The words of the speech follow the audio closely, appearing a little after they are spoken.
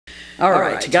All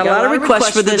right, got a lot of requests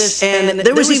for this, and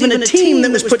there was even a team that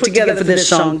was put together for this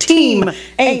song. Team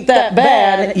Ain't That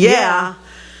Bad, yeah.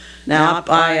 Now,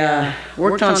 I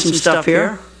worked on some stuff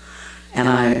here, and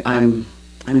I'm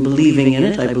believing in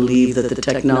it. I believe that the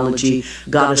technology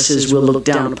goddesses will look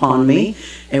down upon me,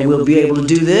 and we'll be able to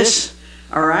do this.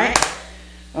 All right?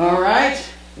 All right?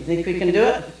 You think we can do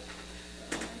it?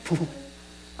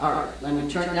 All right, let me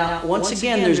turn it down. Once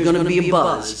again, there's going to be a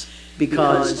buzz,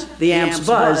 because the amps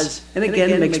buzz, and again,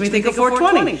 it makes me think of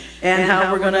 420, and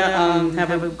how we're going to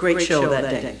have a great show that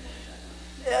day.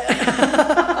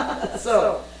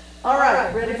 So, all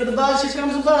right, ready for the buzz? Here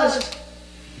comes the buzz.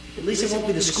 At least it won't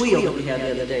be the squeal that we had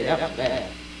the other day. That was bad.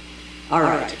 All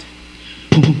right.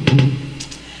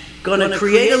 Gonna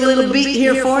create a little beat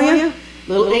here for you.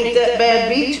 Little Ain't That Bad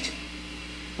beat.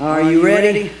 Are you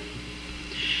ready?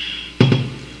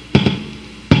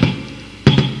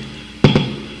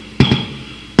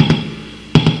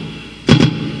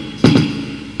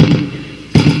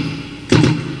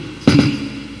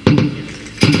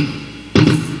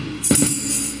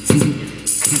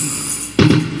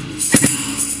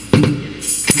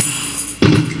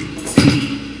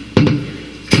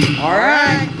 All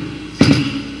right.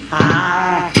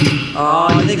 Oh,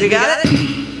 you think we got it?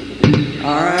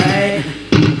 All right.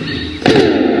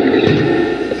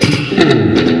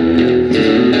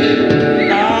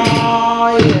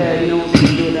 Oh, yeah, you know what we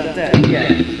can do about that. Yeah.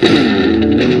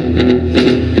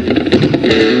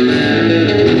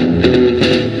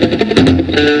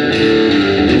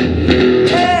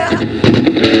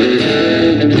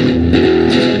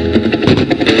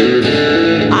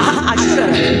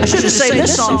 I should have saved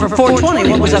this song for 420.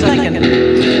 What was I thinking?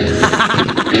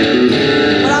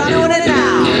 But I'm doing it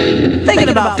now. Thinking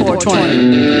about 420.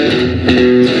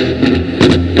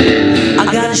 I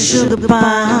got a sugar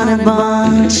pie honey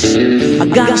bunch. I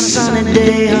got a sunny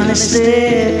day honey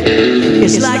stick.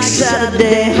 It's like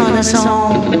Saturday honey's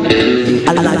home.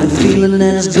 I like the feeling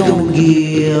that it's gonna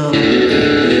give.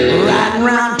 Riding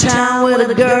around town with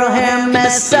a girl hair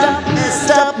messed up.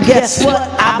 Guess what?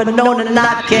 I've been known to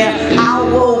not care. I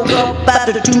woke up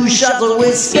after 2 shots of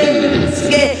whiskey.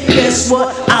 Guess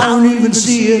what? I don't even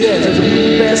see it as a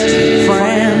best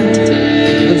friend.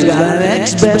 Who's got an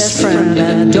ex-best friend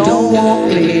that don't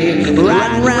want me.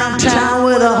 Riding around town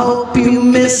with a hope you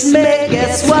miss me.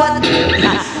 Guess what?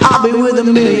 I'll be with a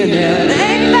millionaire. It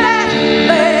ain't that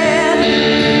bad.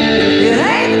 It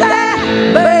ain't that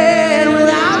bad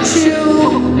without you.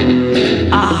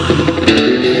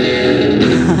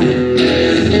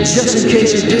 Just in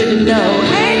case you didn't know,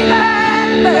 ain't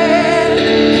that bad,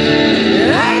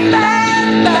 ain't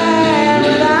that bad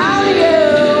without you.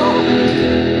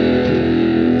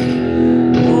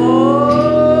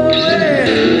 Oh,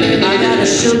 yeah. I got a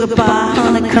sugar pie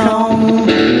honeycomb.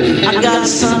 I got a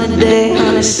sunny day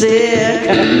honey stick.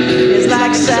 It's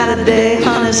like Saturday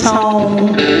honey's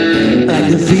home. Like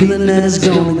the feeling that it's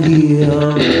gonna give.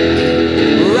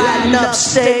 Riding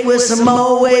upstate with some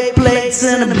old weight plates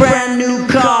and a brand new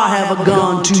car. Have I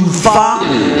gone too far?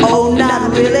 Oh,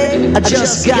 not really. I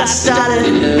just got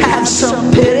started. Have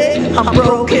some pity. I'm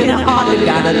broken hearted.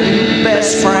 Got a new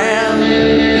best friend.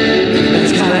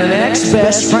 That's got an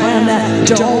ex-best friend that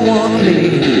don't want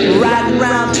me. Riding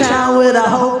around town with a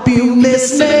hope you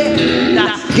miss me.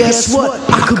 Now, guess what?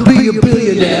 I could be a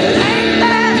billionaire. It ain't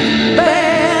that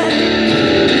bad.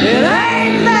 It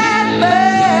ain't that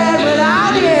bad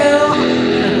without you.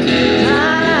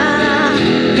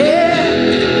 Yeah.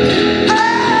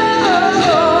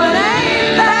 Oh, it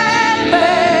ain't that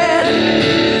bad.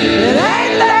 It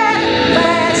ain't that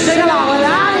bad. Sing along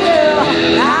without you.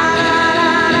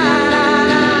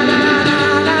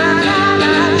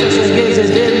 Just in case you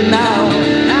didn't know.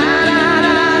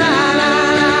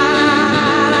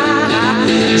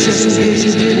 Just in case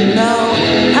you didn't know.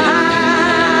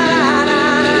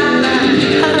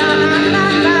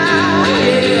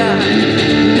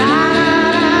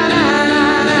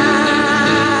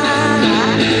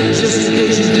 Just in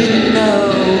case you didn't know.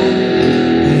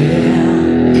 Yeah.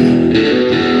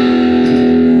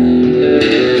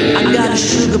 I got a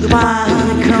sugar pie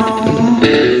honeycomb.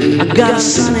 I got a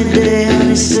sunny day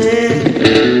honey stick.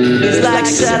 It's like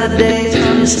Saturday's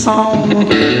honey's home.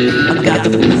 I got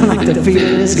the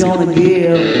feeling it's gonna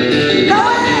give. No,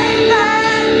 it ain't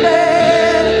that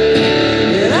bad.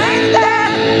 It ain't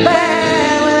that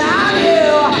bad without you.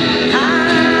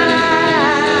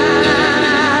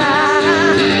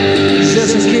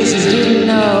 Just in case you didn't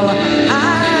know.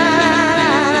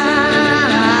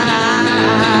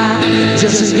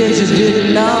 Just in case you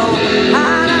didn't know.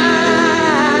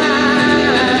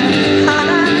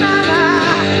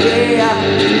 Yeah.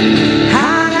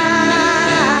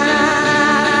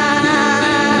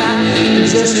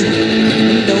 just,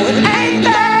 no, it ain't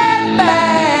that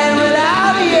bad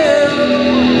without you.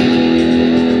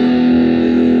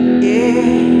 Yeah.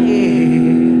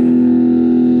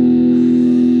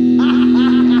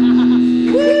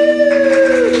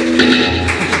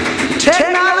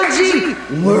 Technology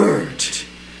worked.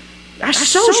 I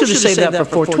so should have saved that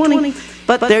for 420,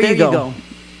 but there you go.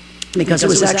 Because it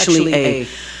was actually a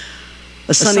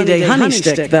Sunny Day Honey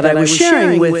Stick that I was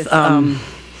sharing with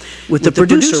the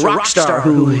producer, Rockstar,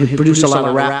 who produced a lot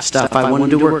of rap stuff. I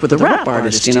wanted to work with a rap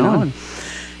artist, you know.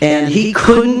 And he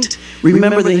couldn't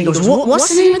remember that. He goes, what's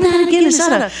the name of that again? Is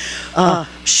that a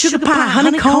sugar pie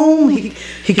honeycomb? He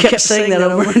kept saying that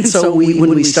over. And so when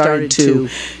we started to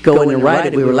go in and write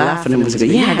it, we were laughing and we was like,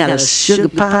 yeah, I got a sugar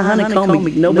pie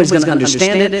honeycomb. Nobody's going to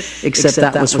understand it, except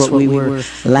that was what we were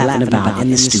laughing about in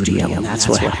the studio. And that's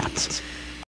what happens.